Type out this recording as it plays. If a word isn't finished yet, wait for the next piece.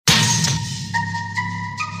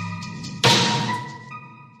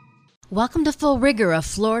Welcome to Full Rigor, a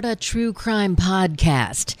Florida true crime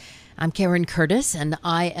podcast. I'm Karen Curtis, and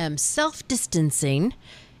I am self-distancing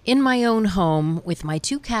in my own home with my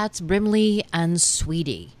two cats, Brimley and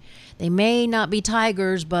Sweetie. They may not be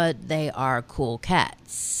tigers, but they are cool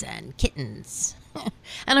cats and kittens.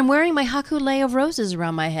 And I'm wearing my hakule of roses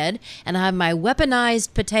around my head, and I have my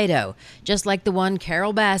weaponized potato, just like the one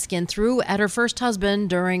Carole Baskin threw at her first husband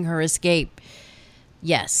during her escape.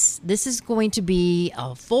 Yes, this is going to be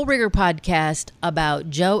a Full Rigor podcast about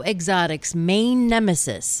Joe Exotic's main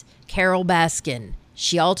nemesis, Carole Baskin.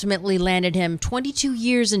 She ultimately landed him 22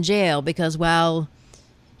 years in jail because, well,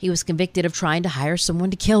 he was convicted of trying to hire someone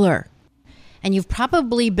to kill her. And you've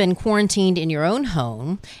probably been quarantined in your own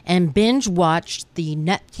home and binge-watched the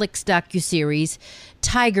Netflix docuseries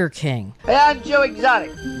Tiger King. Hey, I'm Joe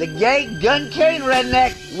Exotic, the gay, gun-carrying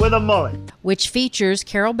redneck with a mullet, which features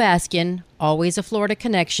Carole Baskin, always a Florida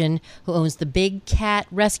connection, who owns the Big Cat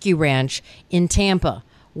Rescue Ranch in Tampa.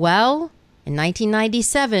 Well, in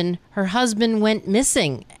 1997, her husband went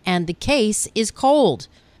missing, and the case is cold.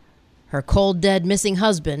 Her cold, dead, missing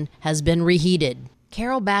husband has been reheated.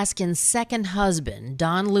 Carole Baskin's second husband,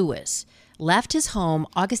 Don Lewis, left his home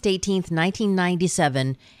August 18th,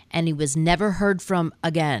 1997, and he was never heard from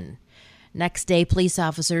again. Next day, police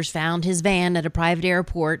officers found his van at a private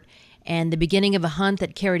airport, and the beginning of a hunt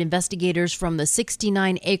that carried investigators from the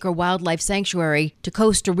 69-acre wildlife sanctuary to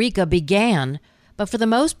Costa Rica began. But for the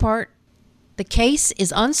most part, the case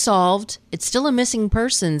is unsolved. It's still a missing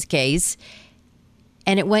persons case,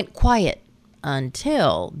 and it went quiet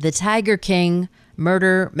until the Tiger King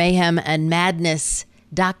Murder, Mayhem, and Madness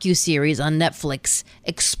docuseries on Netflix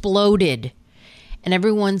exploded. And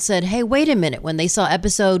everyone said, hey, wait a minute. When they saw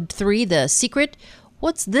episode 3, The Secret,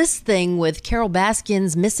 what's this thing with Carole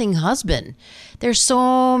Baskin's missing husband? There's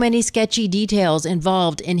so many sketchy details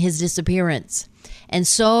involved in his disappearance, and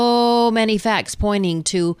so many facts pointing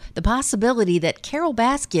to the possibility that Carole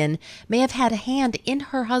Baskin may have had a hand in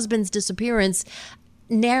her husband's disappearance.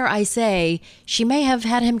 Dare I say, she may have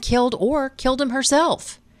had him killed or killed him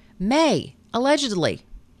herself. Allegedly.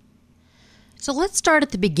 So let's start at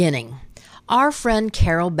the beginning. Our friend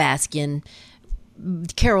Carole Baskin,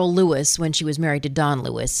 Carole Lewis, when she was married to Don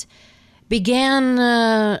Lewis,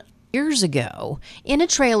 began years ago in a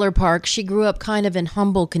trailer park. She grew up kind of in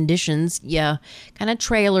humble conditions. Yeah, kind of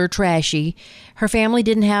trailer trashy. Her family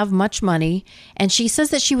didn't have much money, and she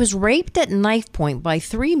says that she was raped at knife point by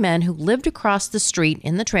 3 men who lived across the street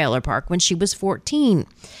in the trailer park when she was 14.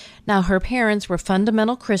 Now, her parents were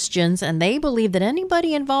fundamental Christians, and they believed that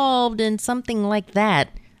anybody involved in something like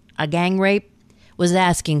that, a gang rape, was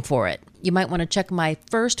asking for it. You might want to check my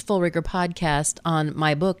first Full Rigor podcast on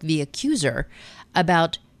my book, The Accuser,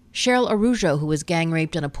 about Cheryl Arujo, who was gang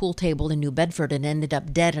raped on a pool table in New Bedford and ended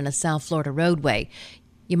up dead in a South Florida roadway.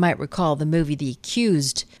 You might recall the movie The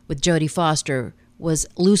Accused with Jodie Foster was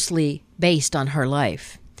loosely based on her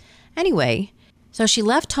life. Anyway, so she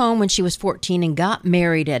left home when she was 14 and got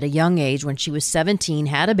married at a young age when she was 17,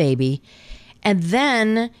 had a baby. And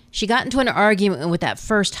then she got into an argument with that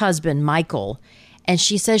first husband, Michael. And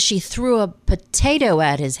she says she threw a potato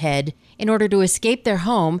at his head in order to escape their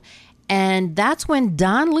home. And that's when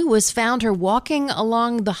Don Lewis found her walking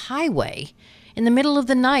along the highway in the middle of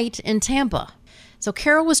the night in Tampa. So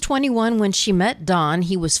Carole was 21 when she met Don.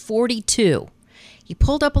 He was 42. He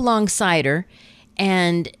pulled up alongside her,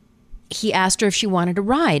 and he asked her if she wanted to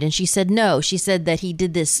ride, and she said no. She said that he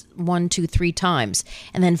did this 1, 2, 3 times.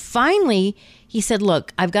 And then finally, he said,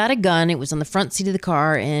 look, I've got a gun. It was on the front seat of the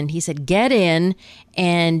car. And he said, get in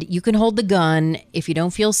and you can hold the gun if you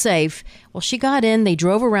don't feel safe. Well, she got in. They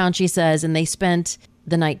drove around, she says, and they spent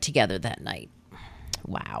the night together that night.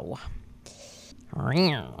 Wow.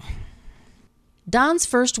 Don's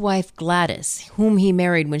first wife, Gladys, whom he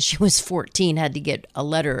married when she was 14, had to get a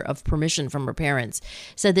letter of permission from her parents,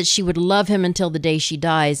 said that she would love him until the day she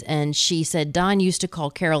dies. And she said Don used to call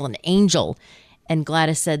Carole an angel. And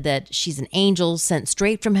Gladys said that she's an angel sent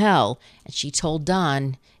straight from hell. And she told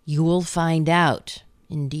Don, you will find out.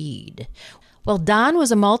 Indeed. Well, Don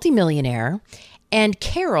was a multimillionaire, and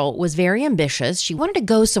Carole was very ambitious. She wanted to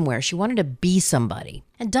go somewhere. She wanted to be somebody.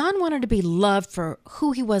 And Don wanted to be loved for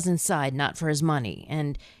who he was inside, not for his money.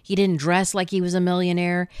 And he didn't dress like he was a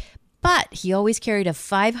millionaire, but he always carried a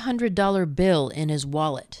 $500 bill in his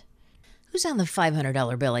wallet. Who's on the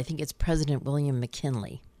 $500 bill? I think it's President William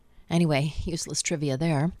McKinley. Anyway, useless trivia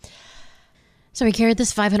there. So he carried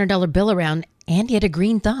this $500 bill around, and he had a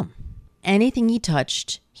green thumb. Anything he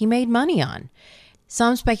touched, he made money on.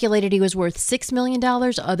 Some speculated he was worth $6 million.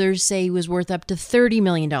 Others say he was worth up to $30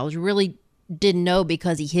 million. Really didn't know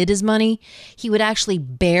because he hid his money. He would actually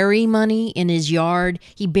bury money in his yard.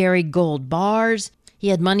 He buried gold bars. He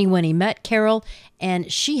had money when he met Carole,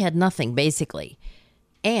 and she had nothing, basically.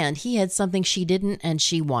 And he had something she didn't, and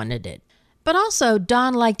she wanted it. But also,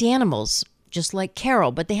 Don liked animals, just like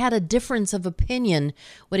Carole, but they had a difference of opinion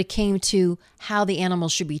when it came to how the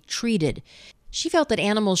animals should be treated. She felt that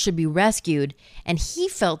animals should be rescued, and he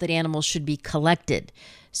felt that animals should be collected.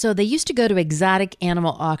 So they used to go to exotic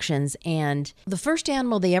animal auctions, and the first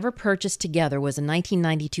animal they ever purchased together was in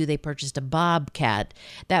 1992. They purchased a bobcat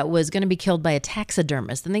that was going to be killed by a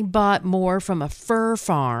taxidermist. Then they bought more from a fur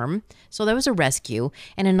farm, so that was a rescue.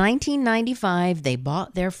 And in 1995, they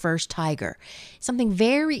bought their first tiger. Something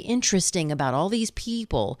very interesting about all these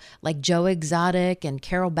people, like Joe Exotic and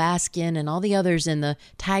Carole Baskin and all the others in the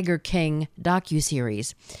Tiger King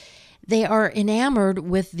docuseries, they are enamored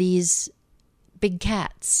with these big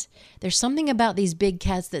cats. There's something about these big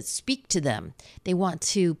cats that speak to them. They want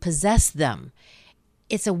to possess them.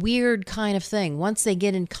 It's a weird kind of thing. Once they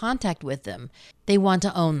get in contact with them, they want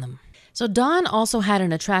to own them. So Don also had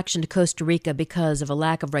an attraction to Costa Rica because of a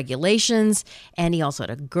lack of regulations, and he also had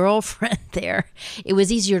a girlfriend there. It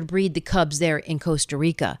was easier to breed the cubs there in Costa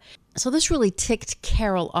Rica. So this really ticked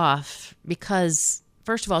Carole off because,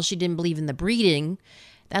 first of all, she didn't believe in the breeding.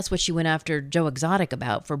 That's what she went after Joe Exotic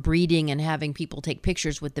about, for breeding and having people take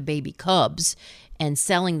pictures with the baby cubs and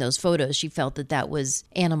selling those photos. She felt that that was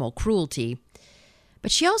animal cruelty. But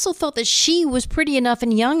she also thought that she was pretty enough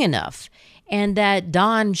and young enough, and that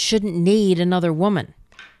Don shouldn't need another woman.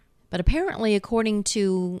 But apparently, according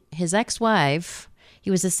to his ex-wife, he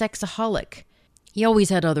was a sexaholic. He always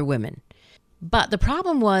had other women. But the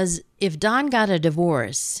problem was, if Don got a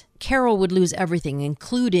divorce, Carole would lose everything,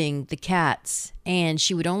 including the cats, and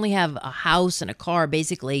she would only have a house and a car,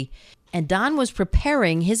 basically. And Don was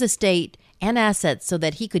preparing his estate and assets so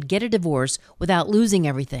that he could get a divorce without losing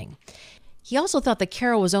everything. He also thought that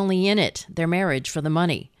Carole was only in it, their marriage, for the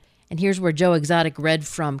money. And here's where Joe Exotic read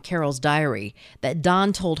from Carole's diary, that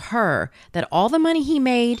Don told her that all the money he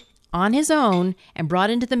made on his own and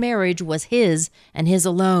brought into the marriage was his and his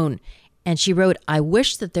alone. And she wrote, "I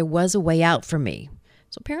wish that there was a way out for me."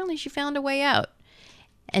 So apparently she found a way out.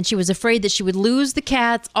 And she was afraid that she would lose the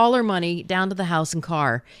cats, all her money, down to the house and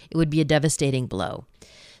car. It would be a devastating blow.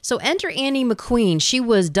 So enter Annie McQueen. She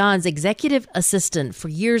was Don's executive assistant for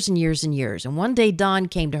years and years and years. And one day Don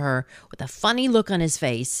came to her with a funny look on his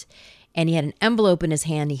face, and he had an envelope in his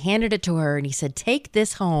hand. He handed it to her, and he said, "Take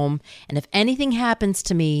this home, and if anything happens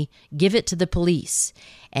to me, give it to the police."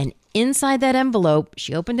 And inside that envelope,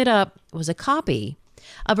 she opened it up, was a copy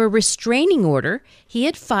of a restraining order he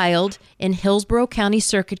had filed in Hillsborough County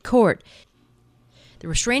Circuit Court. The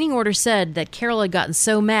restraining order said that Carole had gotten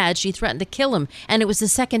so mad she threatened to kill him, and it was the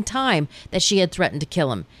second time that she had threatened to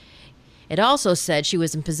kill him. It also said she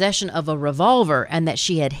was in possession of a revolver and that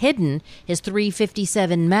she had hidden his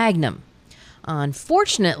 .357 Magnum.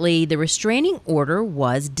 Unfortunately, the restraining order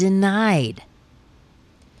was denied.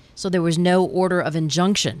 So there was no order of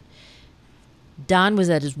injunction. Don was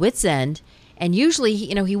at his wit's end. And usually,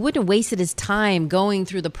 he wouldn't have wasted his time going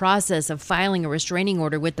through the process of filing a restraining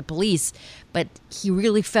order with the police, but he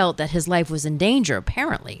really felt that his life was in danger,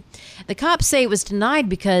 apparently. The cops say it was denied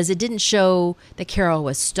because it didn't show that Carole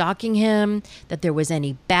was stalking him, that there was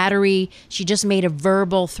any battery. She just made a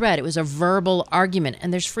verbal threat. It was a verbal argument,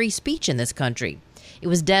 and there's free speech in this country. It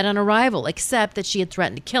was dead on arrival, except that she had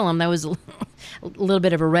threatened to kill him. That was a little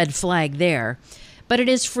bit of a red flag there. But it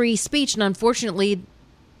is free speech, and unfortunately,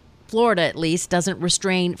 Florida, at least, doesn't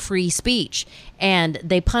restrain free speech, and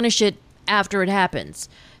they punish it after it happens.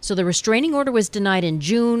 So the restraining order was denied in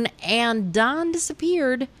June, and Don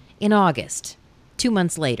disappeared in August, 2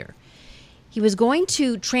 months later. He was going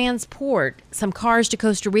to transport some cars to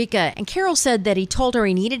Costa Rica, and Carole said that he told her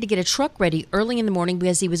he needed to get a truck ready early in the morning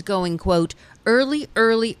because he was going, quote, early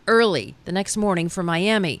the next morning from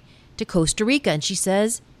Miami to Costa Rica. And she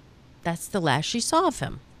says that's the last she saw of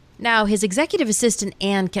him. Now, his executive assistant,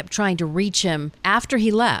 Ann, kept trying to reach him after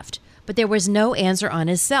he left, but there was no answer on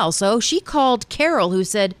his cell. So she called Carole, who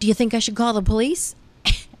said, "Do you think I should call the police?"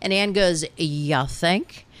 And Ann goes, "You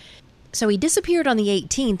think?" So he disappeared on the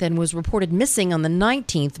 18th and was reported missing on the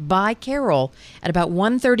 19th by Carole at about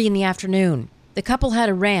 1:30 in the afternoon. The couple had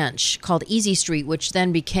a ranch called Easy Street, which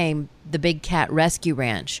then became the Big Cat Rescue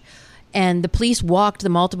Ranch. And the police walked the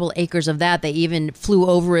multiple acres of that. They even flew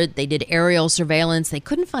over it. They did aerial surveillance. They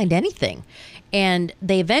couldn't find anything. And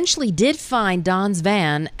they eventually did find Don's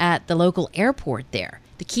van at the local airport there.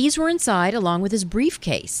 The keys were inside along with his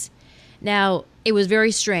briefcase. Now, it was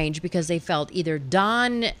very strange because they felt either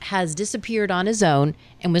Don has disappeared on his own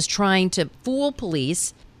and was trying to fool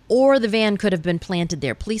police, or the van could have been planted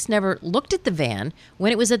there. Police never looked at the van.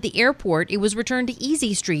 When it was at the airport, it was returned to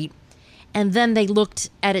Easy Street, and then they looked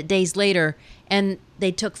at it days later, and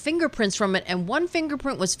they took fingerprints from it, and one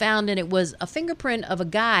fingerprint was found, and it was a fingerprint of a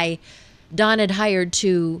guy Don had hired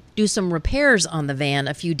to do some repairs on the van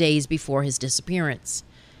a few days before his disappearance.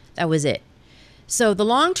 That was it. So the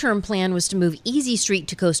long-term plan was to move Easy Street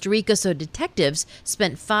to Costa Rica, so detectives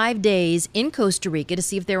spent 5 days in Costa Rica to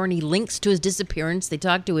see if there were any links to his disappearance. They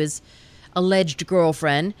talked to his alleged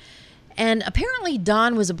girlfriend. And apparently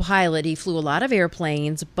Don was a pilot. He flew a lot of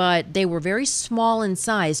airplanes, but they were very small in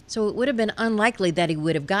size, so it would have been unlikely that he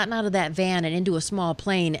would have gotten out of that van and into a small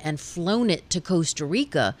plane and flown it to Costa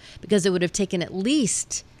Rica, because it would have taken at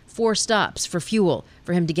least 4 stops for fuel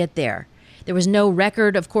for him to get there. There was no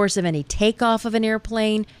record, of course, of any takeoff of an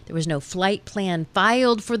airplane. There was no flight plan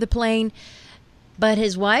filed for the plane. But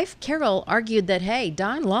his wife, Carole, argued that, hey,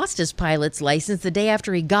 Don lost his pilot's license the day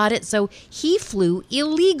after he got it, so he flew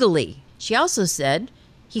illegally. She also said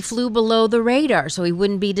he flew below the radar so he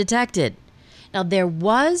wouldn't be detected. Now, there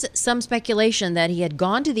was some speculation that he had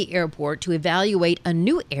gone to the airport to evaluate a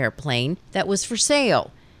new airplane that was for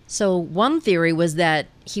sale. So one theory was that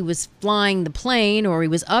he was flying the plane, or he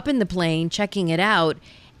was up in the plane checking it out,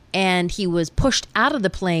 and he was pushed out of the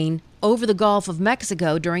plane over the Gulf of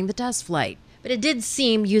Mexico during the test flight. But it did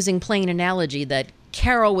seem, using plain analogy, that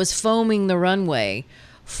Carole was foaming the runway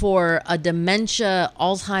for a dementia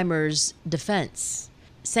Alzheimer's defense,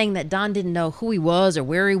 saying that Don didn't know who he was or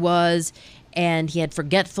where he was, and he had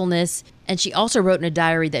forgetfulness. And she also wrote in a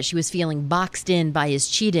diary that she was feeling boxed in by his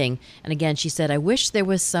cheating. And again, she said, "I wish there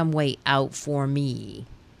was some way out for me."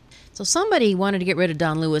 So somebody wanted to get rid of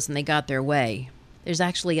Don Lewis, and they got their way. There's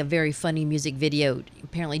actually a very funny music video.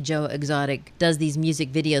 Apparently Joe Exotic does these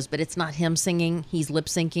music videos, but it's not him singing. He's lip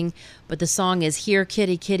syncing. But the song is "Here,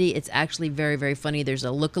 Kitty, Kitty." It's actually very, very funny. There's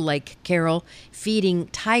a look-alike Carole feeding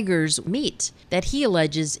tigers meat that he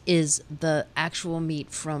alleges is the actual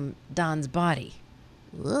meat from Don's body.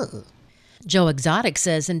 Ugh. Joe Exotic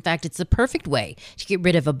says, in fact, it's the perfect way to get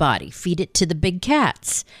rid of a body. Feed it to the big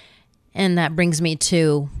cats. And that brings me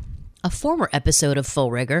to a former episode of Full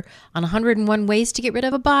Rigor on 101 ways to get rid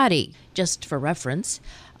of a body, just for reference.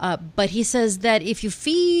 But he says that if you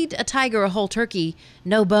feed a tiger a whole turkey,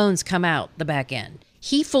 no bones come out the back end.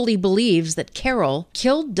 He fully believes that Carole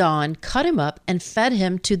killed Don, cut him up, and fed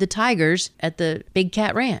him to the tigers at the Big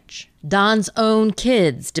Cat Ranch. Don's own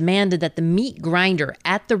kids demanded that the meat grinder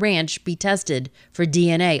at the ranch be tested for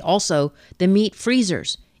DNA. Also, the meat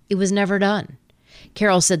freezers. It was never done.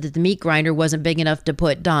 Carole said that the meat grinder wasn't big enough to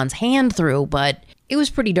put Don's hand through, but it was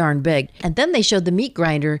pretty darn big. And then they showed the meat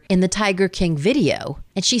grinder in the Tiger King video,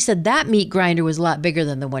 and she said that meat grinder was a lot bigger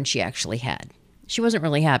than the one she actually had. She wasn't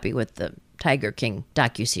really happy with the Tiger King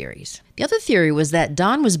docuseries. The other theory was that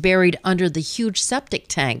Don was buried under the huge septic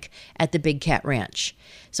tank at the Big Cat Ranch.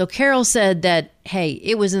 So Carole said that, hey,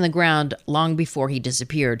 it was in the ground long before he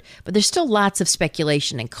disappeared, but there's still lots of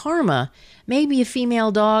speculation. And Karma may be a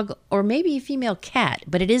female dog or maybe a female cat,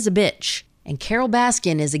 but it is a bitch. And Carole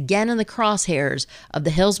Baskin is again in the crosshairs of the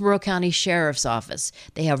Hillsborough County Sheriff's Office.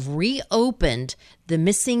 They have reopened the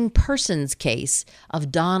missing persons case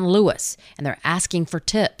of Don Lewis, and they're asking for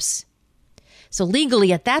tips. So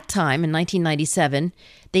legally at that time, in 1997,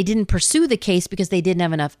 they didn't pursue the case because they didn't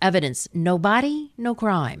have enough evidence. No body, no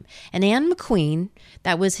crime. And Ann McQueen,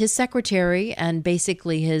 that was his secretary and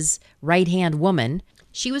basically his right-hand woman,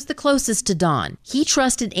 she was the closest to Don. He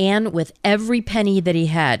trusted Ann with every penny that he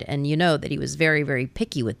had, and you know that he was very, very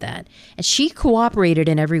picky with that. And she cooperated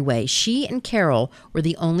in every way. She and Carole were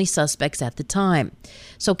the only suspects at the time.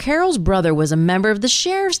 So Carole's brother was a member of the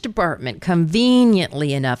Sheriff's Department,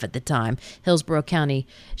 conveniently enough at the time, Hillsborough County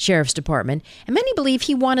Sheriff's Department, and many believe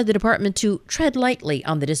he wanted the department to tread lightly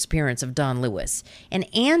on the disappearance of Don Lewis.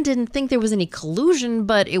 And Ann didn't think there was any collusion,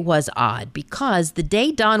 but it was odd, because the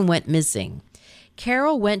day Don went missing,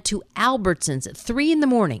 Carole went to Albertsons at 3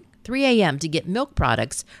 a.m. to get milk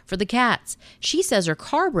products for the cats. She says her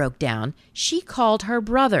car broke down. She called her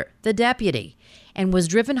brother, the deputy, and was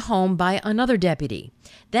driven home by another deputy.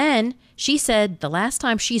 Then she said the last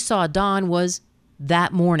time she saw Don was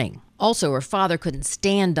that morning. Also, her father couldn't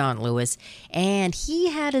stand Don Lewis, and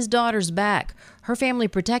he had his daughter's back. Her family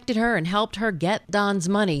protected her and helped her get Don's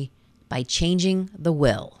money by changing the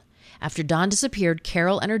will. After Don disappeared,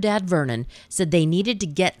 Carole and her dad, Vernon, said they needed to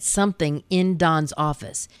get something in Don's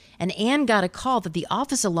office. And Ann got a call that the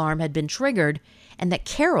office alarm had been triggered and that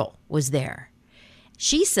Carole was there.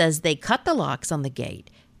 She says they cut the locks on the gate,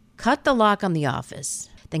 cut the lock on the office,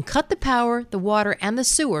 then cut the power, the water, and the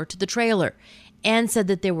sewer to the trailer. Ann said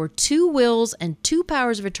that there were 2 wills and 2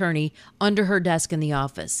 powers of attorney under her desk in the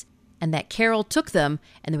office, and that Carole took them,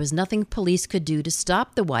 and there was nothing police could do to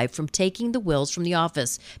stop the wife from taking the wills from the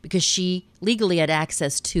office because she legally had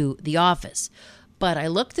access to the office. But I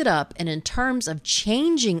looked it up, and in terms of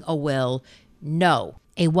changing a will, no.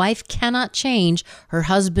 A wife cannot change her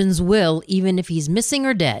husband's will even if he's missing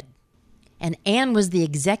or dead. And Ann was the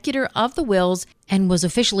executor of the wills and was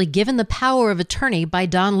officially given the power of attorney by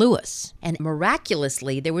Don Lewis. And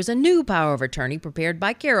miraculously, there was a new power of attorney prepared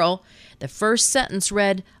by Carole. The first sentence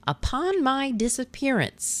read, "Upon my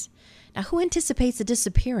disappearance." Now, who anticipates a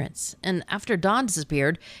disappearance? And after Don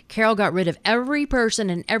disappeared, Carole got rid of every person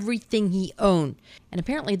and everything he owned. And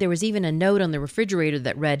apparently there was even a note on the refrigerator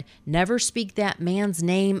that read, "Never speak that man's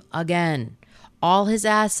name again." All his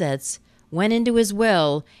assets went into his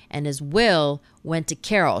will, and his will went to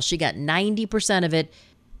Carole. She got 90% of it.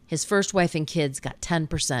 His first wife and kids got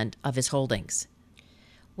 10% of his holdings.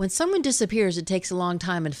 When someone disappears, it takes a long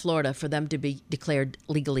time in Florida for them to be declared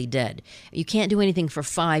legally dead. You can't do anything for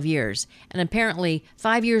 5 years. And apparently,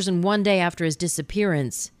 5 years and 1 day after his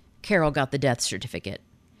disappearance, Carole got the death certificate.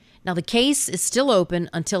 Now, the case is still open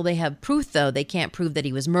until they have proof, though. They can't prove that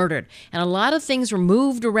he was murdered. And a lot of things were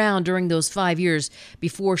moved around during those 5 years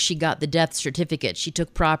before she got the death certificate. She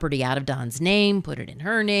took property out of Don's name, put it in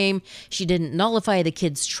her name. She didn't nullify the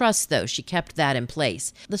kid's trust, though. She kept that in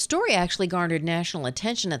place. The story actually garnered national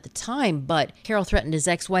attention at the time, but Carole threatened his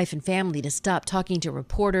ex-wife and family to stop talking to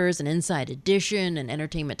reporters and Inside Edition and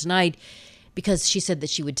Entertainment Tonight because she said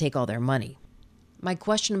that she would take all their money. My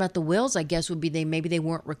question about the wills, I guess, would be maybe they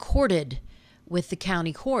weren't recorded with the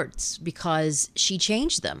county courts because she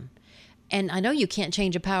changed them. And I know you can't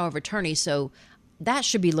change a power of attorney, so that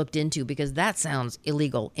should be looked into because that sounds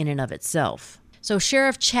illegal in and of itself. So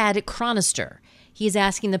Sheriff Chad Cronister, he's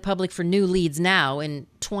asking the public for new leads now in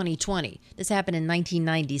 2020. This happened in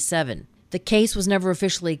 1997. The case was never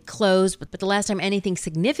officially closed, but the last time anything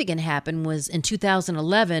significant happened was in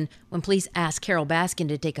 2011 when police asked Carole Baskin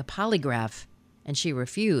to take a polygraph, and she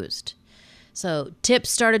refused. So tips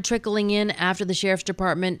started trickling in after the sheriff's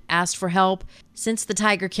department asked for help. Since the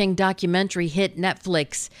Tiger King documentary hit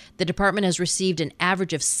Netflix, the department has received an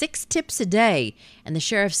average of 6 tips a day, and the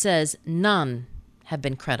sheriff says none have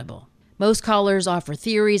been credible. Most callers offer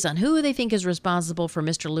theories on who they think is responsible for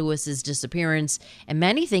Mr. Lewis's disappearance, and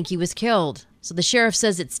many think he was killed. So the sheriff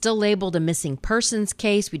says it's still labeled a missing persons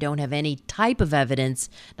case. We don't have any type of evidence,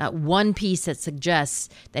 not one piece that suggests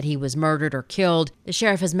that he was murdered or killed. The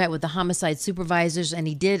sheriff has met with the homicide supervisors, and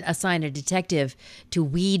he did assign a detective to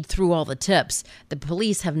weed through all the tips. The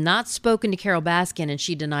police have not spoken to Carole Baskin, and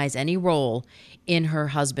she denies any role in her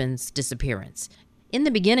husband's disappearance. In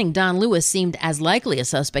the beginning, Don Lewis seemed as likely a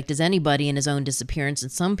suspect as anybody in his own disappearance, and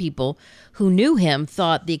some people who knew him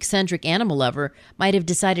thought the eccentric animal lover might have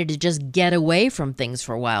decided to just get away from things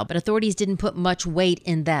for a while, but authorities didn't put much weight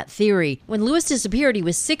in that theory. When Lewis disappeared, he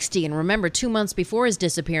was 60, and remember, 2 months before his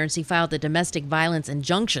disappearance, he filed a domestic violence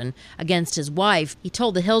injunction against his wife. He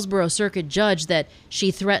told the Hillsborough Circuit judge that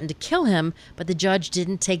she threatened to kill him, but the judge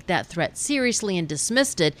didn't take that threat seriously and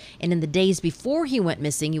dismissed it, and in the days before he went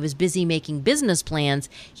missing, he was busy making business plans.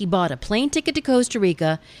 He bought a plane ticket to Costa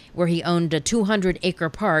Rica, where he owned a 200-acre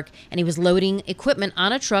park, and he was loading equipment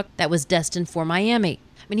on a truck that was destined for Miami.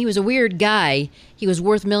 I mean, he was a weird guy. He was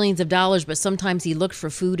worth millions of dollars, but sometimes he looked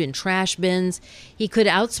for food in trash bins. He could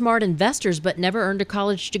outsmart investors, but never earned a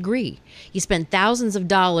college degree. He spent thousands of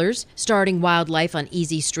dollars starting wildlife on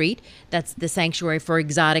Easy Street. That's the sanctuary for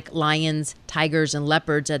exotic lions, tigers, and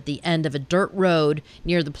leopards at the end of a dirt road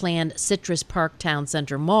near the planned Citrus Park Town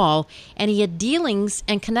Center Mall. And he had dealings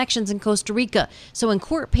and connections in Costa Rica. So in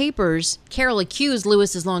court papers, Carole accused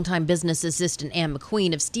Lewis's longtime business assistant, Ann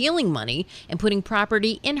McQueen, of stealing money and putting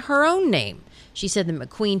property in her own name. She said that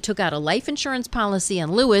McQueen took out a life insurance policy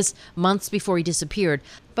on Lewis months before he disappeared.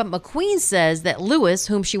 But McQueen says that Lewis,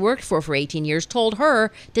 whom she worked for 18 years, told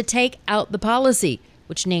her to take out the policy,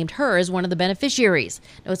 which named her as one of the beneficiaries.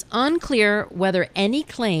 Now, it's unclear whether any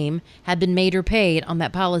claim had been made or paid on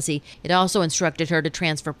that policy. It also instructed her to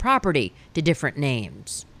transfer property to different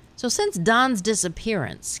names. So since Don's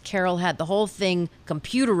disappearance, Carole had the whole thing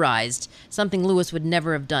computerized, something Lewis would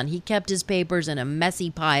never have done. He kept his papers in a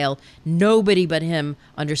messy pile. Nobody but him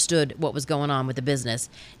understood what was going on with the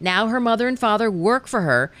business. Now her mother and father work for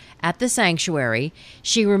her at the sanctuary.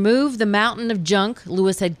 She removed the mountain of junk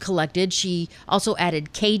Lewis had collected. She also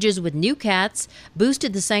added cages with new cats,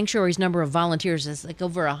 boosted the sanctuary's number of volunteers. There's like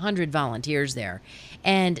over 100 volunteers there,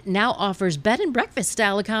 and now offers bed and breakfast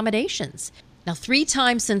style accommodations. Now, 3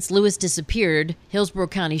 times since Lewis disappeared, Hillsborough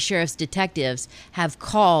County Sheriff's detectives have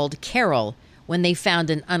called Carole when they found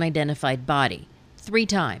an unidentified body. 3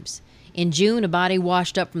 times. In June, a body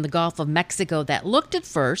washed up from the Gulf of Mexico that looked at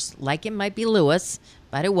first like it might be Lewis,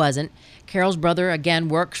 but it wasn't. Carole's brother, again,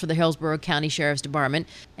 works for the Hillsborough County Sheriff's Department,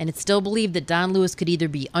 and it's still believed that Don Lewis could either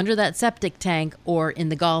be under that septic tank or in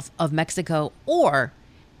the Gulf of Mexico or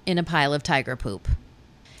in a pile of tiger poop.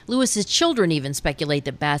 Lewis's children even speculate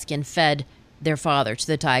that Baskin fed their father to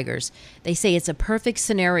the tigers. They say it's a perfect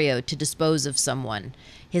scenario to dispose of someone.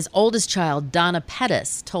 His oldest child, Donna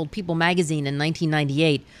Pettis, told People magazine in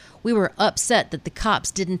 1998, "We were upset that the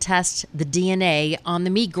cops didn't test the DNA on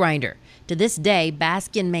the meat grinder. To this day,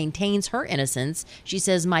 Baskin maintains her innocence. She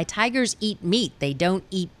says, 'My tigers eat meat. They don't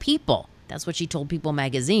eat people.'" That's what she told People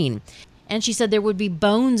magazine. And she said, "There would be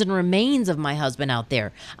bones and remains of my husband out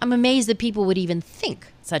there. I'm amazed that people would even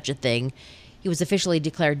think such a thing." He was officially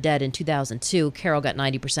declared dead in 2002. Carole got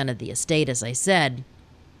 90% of the estate, as I said.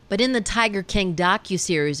 But in the Tiger King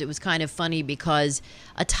docuseries, it was kind of funny because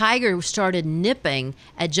a tiger started nipping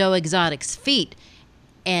at Joe Exotic's feet,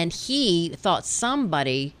 and he thought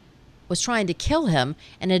somebody was trying to kill him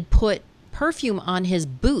and had put perfume on his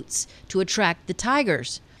boots to attract the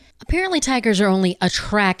tigers. Apparently, tigers are only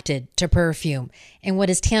attracted to perfume, and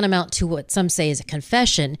what is tantamount to what some say is a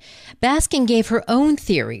confession. Baskin gave her own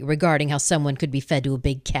theory regarding how someone could be fed to a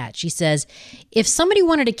big cat. She says, "If somebody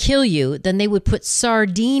wanted to kill you, then they would put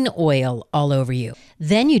sardine oil all over you.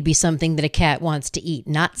 Then you'd be something that a cat wants to eat,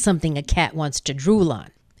 not something a cat wants to drool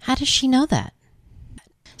on." How does she know that?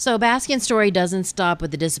 So Baskin's story doesn't stop with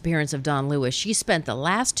the disappearance of Don Lewis. She spent the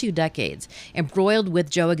last 2 decades embroiled with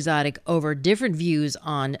Joe Exotic over different views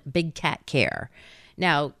on big cat care.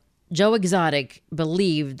 Now, Joe Exotic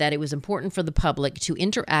believed that it was important for the public to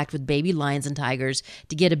interact with baby lions and tigers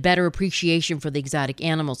to get a better appreciation for the exotic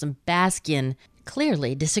animals, and Baskin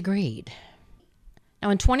clearly disagreed. Now,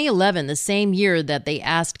 in 2011, the same year that they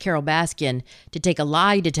asked Carole Baskin to take a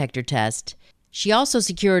lie detector test, she also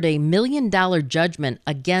secured a $1 million judgment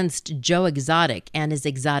against Joe Exotic and his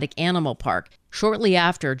exotic animal park. Shortly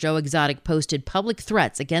after, Joe Exotic posted public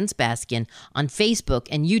threats against Baskin on Facebook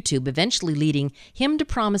and YouTube, eventually leading him to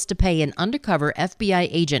promise to pay an undercover FBI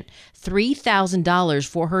agent $3,000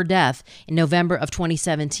 for her death in November of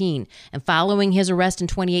 2017. And following his arrest in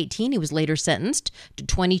 2018, he was later sentenced to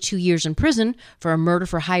 22 years in prison for a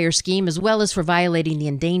murder-for-hire scheme, as well as for violating the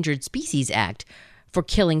Endangered Species Act for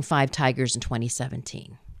killing 5 tigers in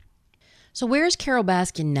 2017. So where's Carole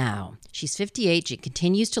Baskin now? She's 58. She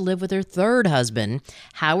continues to live with her 3rd husband,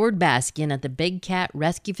 Howard Baskin, at the Big Cat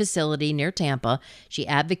Rescue Facility near Tampa. She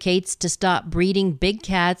advocates to stop breeding big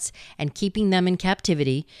cats and keeping them in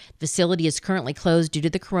captivity. The facility is currently closed due to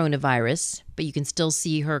the coronavirus, but you can still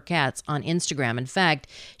see her cats on Instagram. In fact,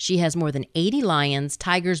 she has more than 80 lions,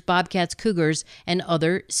 tigers, bobcats, cougars, and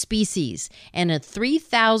other species. In a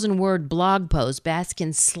 3,000-word blog post,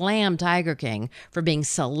 Baskin slammed Tiger King for being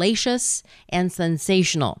salacious and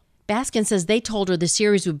sensational. Baskin says they told her the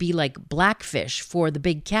series would be like Blackfish for the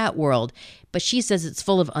big cat world, but she says it's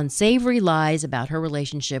full of unsavory lies about her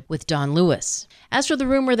relationship with Don Lewis. As for the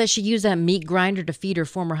rumor that she used that meat grinder to feed her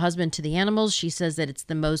former husband to the animals, she says that it's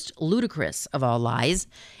the most ludicrous of all lies,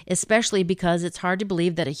 especially because it's hard to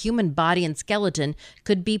believe that a human body and skeleton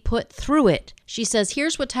could be put through it. She says,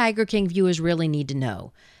 here's what Tiger King viewers really need to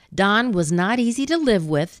know. Don was not easy to live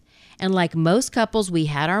with, and like most couples, we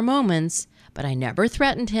had our moments, but I never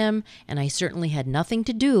threatened him, and I certainly had nothing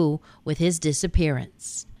to do with his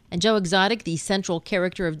disappearance. And Joe Exotic, the central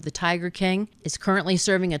character of the Tiger King, is currently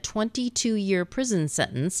serving a 22-year prison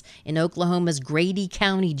sentence in Oklahoma's Grady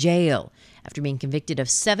County Jail after being convicted of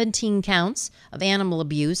 17 counts of animal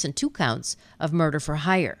abuse and 2 counts of murder for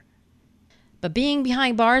hire. But being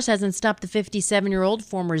behind bars hasn't stopped the 57-year-old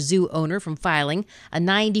former zoo owner from filing a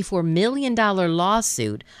 $94 million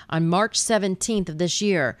lawsuit on March 17th of this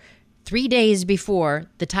year, 3 days before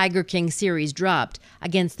the Tiger King series dropped,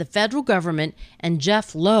 against the federal government and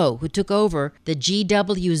Jeff Lowe, who took over the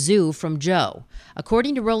GW Zoo from Joe.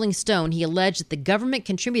 According to Rolling Stone, he alleged that the government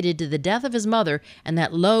contributed to the death of his mother and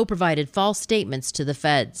that Lowe provided false statements to the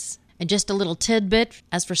feds. And just a little tidbit,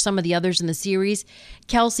 as for some of the others in the series,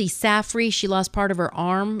 Kelsey Safrey, she lost part of her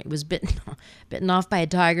arm. It was bitten off by a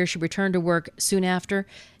tiger. She returned to work soon after.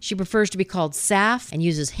 She prefers to be called Saf and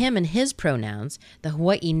uses him and his pronouns. The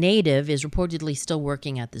Hawaii native is reportedly still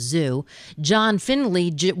working at the zoo. John Finley,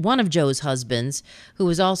 one of Joe's husbands, who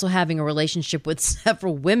was also having a relationship with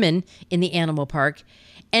several women in the animal park,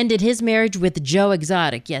 ended his marriage with Joe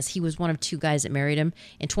Exotic. Yes, he was one of 2 guys that married him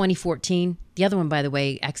in 2014. The other one, by the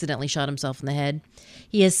way, accidentally shot himself in the head.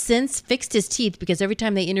 He has since fixed his teeth because every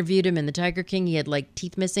time they interviewed him in The Tiger King, he had like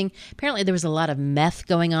teeth missing. Apparently there was a lot of meth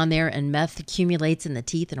going on there, and meth accumulates in the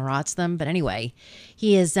teeth and rots them. But anyway,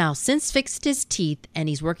 he has now since fixed his teeth, and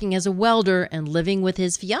he's working as a welder and living with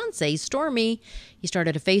his fiancée, Stormy. He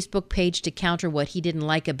started a Facebook page to counter what he didn't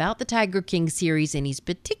like about the Tiger King series, and he's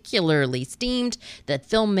particularly steamed that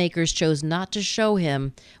filmmakers chose not to show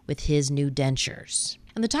him with his new dentures.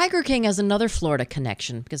 And the Tiger King has another Florida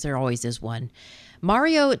connection, because there always is one.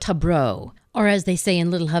 Mario Tabro, or as they say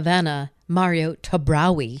in Little Havana, Mario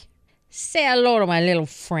Tabrawi. Say hello to my little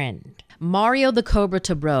friend. Mario the Cobra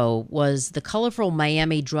Tabro was the colorful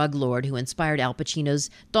Miami drug lord who inspired Al Pacino's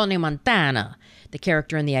Tony Montana, the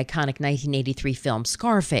character in the iconic 1983 film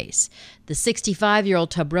Scarface. The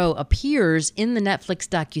 65-year-old Tabro appears in the Netflix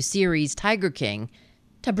docuseries Tiger King.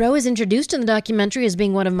 Tabro is introduced in the documentary as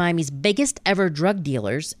being one of Miami's biggest ever drug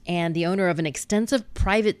dealers and the owner of an extensive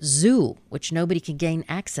private zoo, which nobody can gain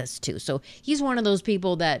access to. So he's one of those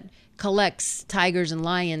people that collects tigers and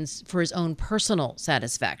lions for his own personal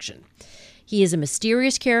satisfaction. He is a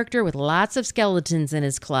mysterious character with lots of skeletons in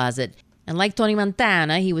his closet. And like Tony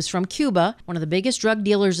Montana, he was from Cuba, one of the biggest drug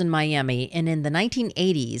dealers in Miami, and in the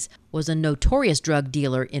 1980s was a notorious drug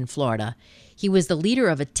dealer in Florida. He was the leader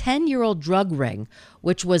of a 10-year-old drug ring,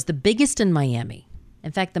 which was the biggest in Miami.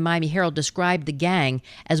 In fact, the Miami Herald described the gang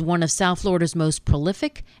as one of South Florida's most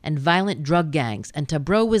prolific and violent drug gangs, and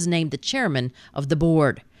Tabro was named the chairman of the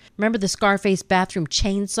board. Remember the Scarface bathroom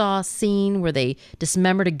chainsaw scene where they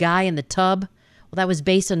dismembered a guy in the tub? Well, that was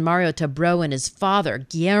based on Mario Tabro and his father,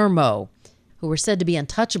 Guillermo, who were said to be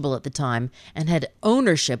untouchable at the time and had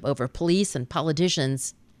ownership over police and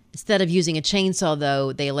politicians. Instead of using a chainsaw,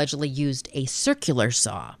 though, they allegedly used a circular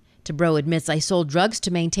saw. Tabro admits, "I sold drugs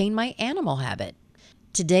to maintain my animal habit."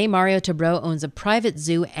 Today, Mario Tabro owns a private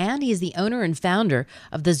zoo, and he is the owner and founder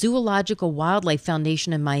of the Zoological Wildlife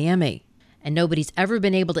Foundation in Miami. And nobody's ever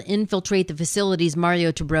been able to infiltrate the facilities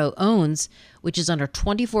Mario Tabro owns, which is under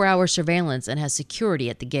 24-hour surveillance and has security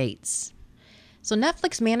at the gates. So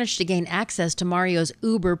Netflix managed to gain access to Mario's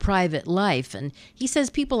uber private life, and he says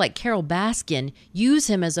people like Carole Baskin use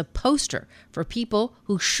him as a poster for people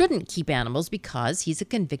who shouldn't keep animals because he's a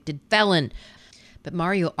convicted felon. But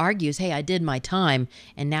Mario argues, hey, I did my time,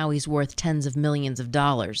 and now he's worth tens of millions of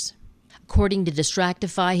dollars. According to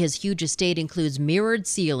Distractify, his huge estate includes mirrored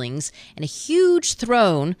ceilings and a huge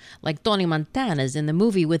throne like Tony Montana's in the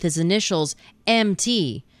movie with his initials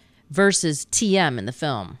MT versus TM in the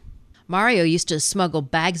film. Mario used to smuggle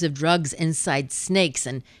bags of drugs inside snakes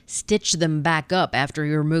and stitch them back up after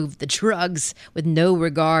he removed the drugs with no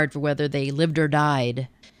regard for whether they lived or died.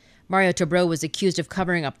 Mario Tabro was accused of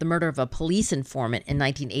covering up the murder of a police informant in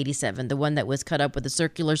 1987, the one that was cut up with a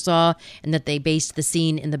circular saw and that they based the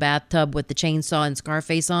scene in the bathtub with the chainsaw and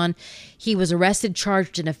Scarface on. He was arrested,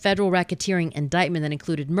 charged in a federal racketeering indictment that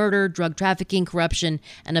included murder, drug trafficking, corruption,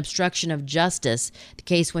 and obstruction of justice. The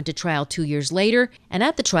case went to trial 2 years later, and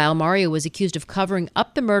at the trial, Mario was accused of covering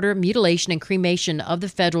up the murder, mutilation, and cremation of the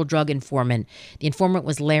federal drug informant. The informant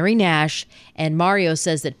was Larry Nash, and Mario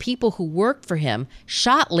says that people who worked for him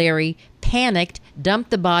shot Larry, panicked,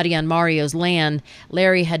 dumped the body on Mario's land.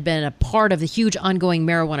 Larry had been a part of the huge ongoing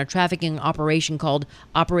marijuana trafficking operation called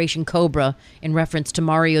Operation Cobra, in reference to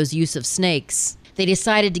Mario's use of snakes. They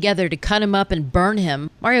decided together to cut him up and burn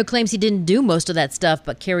him. Mario claims he didn't do most of that stuff,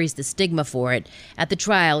 but carries the stigma for it. At the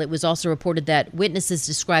trial, it was also reported that witnesses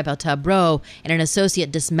describe how Tabro and an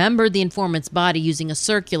associate dismembered the informant's body using a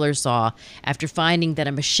circular saw after finding that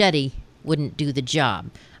a machete wouldn't do the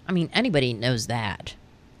job. I mean, anybody knows that.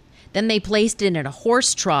 Then they placed it in a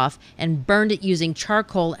horse trough and burned it using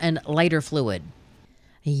charcoal and lighter fluid.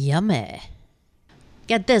 Yummy.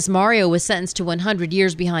 Get this, Mario was sentenced to 100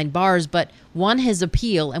 years behind bars, but won his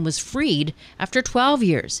appeal and was freed after 12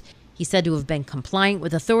 years. He's said to have been compliant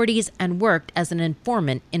with authorities and worked as an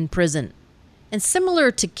informant in prison. And similar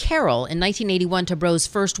to Carole, in 1981, Tabro's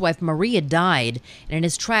first wife Maria died, and in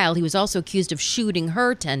his trial he was also accused of shooting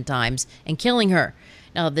her 10 times and killing her.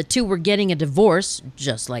 Now, the two were getting a divorce,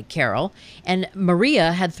 just like Carole, and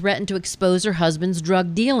Maria had threatened to expose her husband's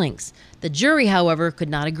drug dealings. The jury, however, could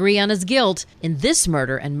not agree on his guilt in this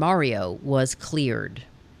murder, and Mario was cleared.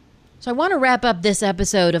 So I want to wrap up this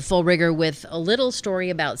episode of Full Rigor with a little story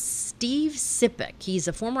about Steve Sipek. He's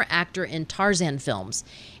a former actor in Tarzan films,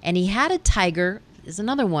 and he had a tiger, is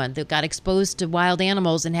another one, that got exposed to wild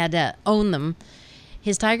animals and had to own them.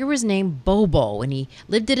 His tiger was named Bobo, and he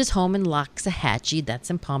lived at his home in Loxahatchee, that's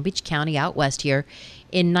in Palm Beach County out west here,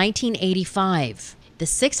 in 1985. The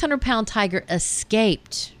 600-pound tiger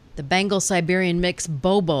escaped The Bengal-Siberian mix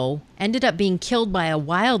Bobo ended up being killed by a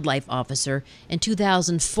wildlife officer in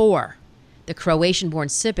 2004. The Croatian-born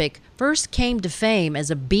Sipik first came to fame as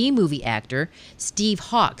a B-movie actor, Steve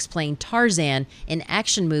Hawks playing Tarzan in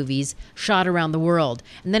action movies shot around the world.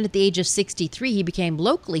 And then at the age of 63, he became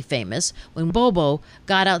locally famous when Bobo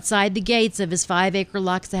got outside the gates of his 5-acre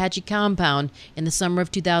Loxahatchee compound in the summer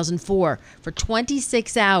of 2004. For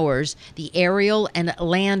 26 hours, the aerial and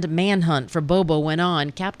land manhunt for Bobo went on,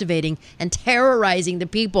 captivating and terrorizing the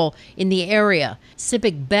people in the area.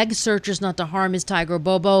 Sipik begged searchers not to harm his tiger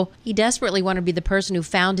Bobo. He desperately wanted to be the person who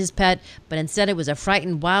found his pet, but instead it was a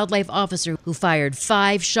frightened wildlife officer who fired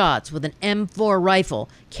 5 shots with an M4 rifle,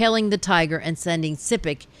 killing the tiger and sending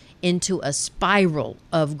Sipik into a spiral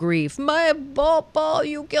of grief. My Bobo,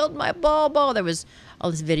 you killed my Bobo. There was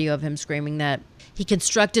all this video of him screaming that. He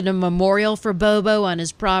constructed a memorial for Bobo on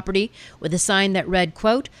his property with a sign that read,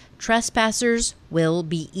 quote, "Trespassers will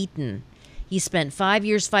be eaten." He spent 5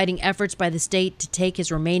 years fighting efforts by the state to take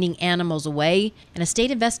his remaining animals away, and a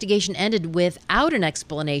state investigation ended without an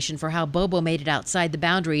explanation for how Bobo made it outside the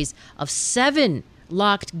boundaries of 7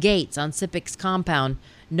 locked gates on Sipik's compound.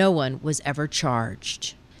 No one was ever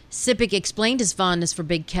charged. Sipik explained his fondness for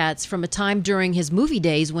big cats from a time during his movie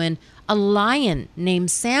days when a lion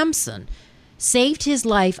named Samson saved his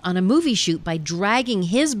life on a movie shoot by dragging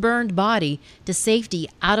his burned body to safety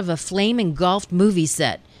out of a flame-engulfed movie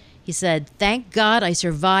set. He said, "Thank God I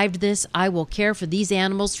survived this. I will care for these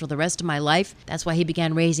animals for the rest of my life." That's why he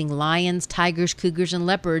began raising lions, tigers, cougars, and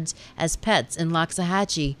leopards as pets in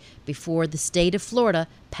Loxahatchee before the state of Florida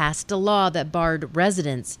passed a law that barred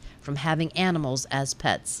residents from having animals as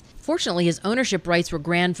pets. Fortunately, his ownership rights were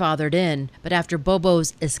grandfathered in, but after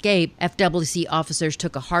Bobo's escape, FWC officers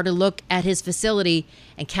took a harder look at his facility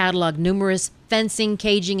and cataloged numerous fencing,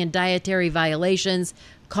 caging, and dietary violations,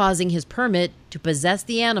 causing his permit to possess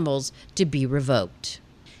the animals to be revoked.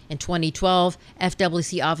 In 2012,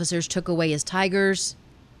 FWC officers took away his tigers,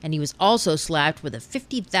 and he was also slapped with a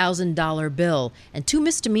 $50,000 bill and 2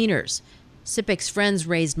 misdemeanors. Sipik's friends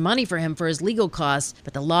raised money for him for his legal costs,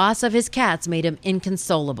 but the loss of his cats made him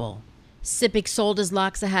inconsolable. Sipik sold his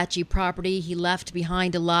Loxahatchee property. He left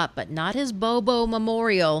behind a lot, but not his Bobo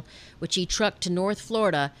memorial, which he trucked to North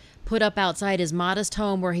Florida, put up outside his modest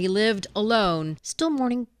home where he lived alone, still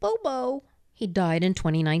mourning Bobo. He died in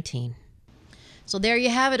 2019. So there you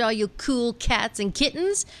have it, all you cool cats and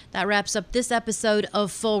kittens. That wraps up this episode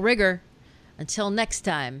of Full Rigor. Until next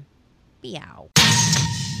time, meow.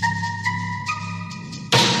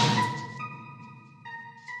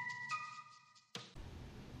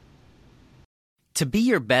 To be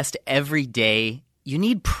your best every day, you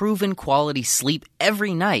need proven quality sleep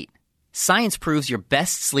every night. Science proves your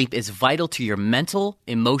best sleep is vital to your mental,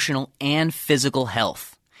 emotional, and physical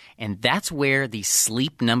health. And that's where the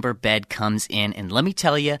Sleep Number bed comes in. And let me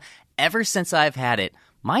tell you, ever since I've had it,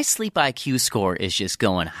 my sleep IQ score is just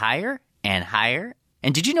going higher and higher.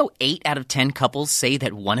 And did you know 8 out of 10 couples say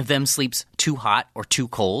that one of them sleeps too hot or too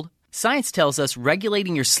cold? Science tells us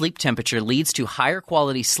regulating your sleep temperature leads to higher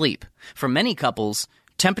quality sleep. For many couples,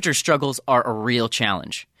 temperature struggles are a real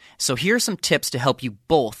challenge. So here are some tips to help you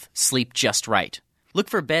both sleep just right. Look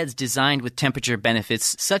for beds designed with temperature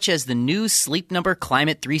benefits, such as the new Sleep Number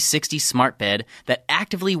Climate 360 Smart Bed that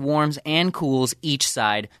actively warms and cools each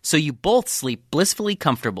side so you both sleep blissfully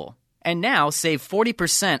comfortable. And now save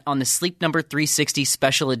 40% on the Sleep Number 360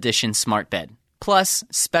 Special Edition Smart Bed, plus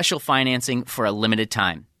special financing for a limited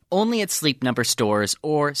time. Only at Sleep Number stores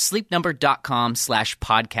or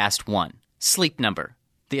sleepnumber.com/podcast1. Sleep Number,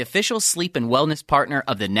 the official sleep and wellness partner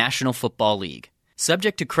of the National Football League.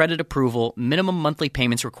 Subject to credit approval, minimum monthly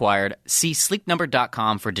payments required. See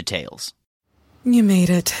sleepnumber.com for details. You made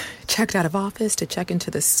it. Checked out of office to check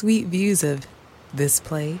into the sweet views of this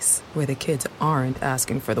place where the kids aren't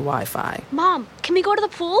asking for the Wi-Fi. Mom, can we go to the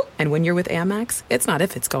pool? And when you're with Amex, it's not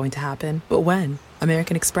if it's going to happen, but when.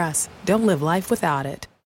 American Express. Don't live life without it.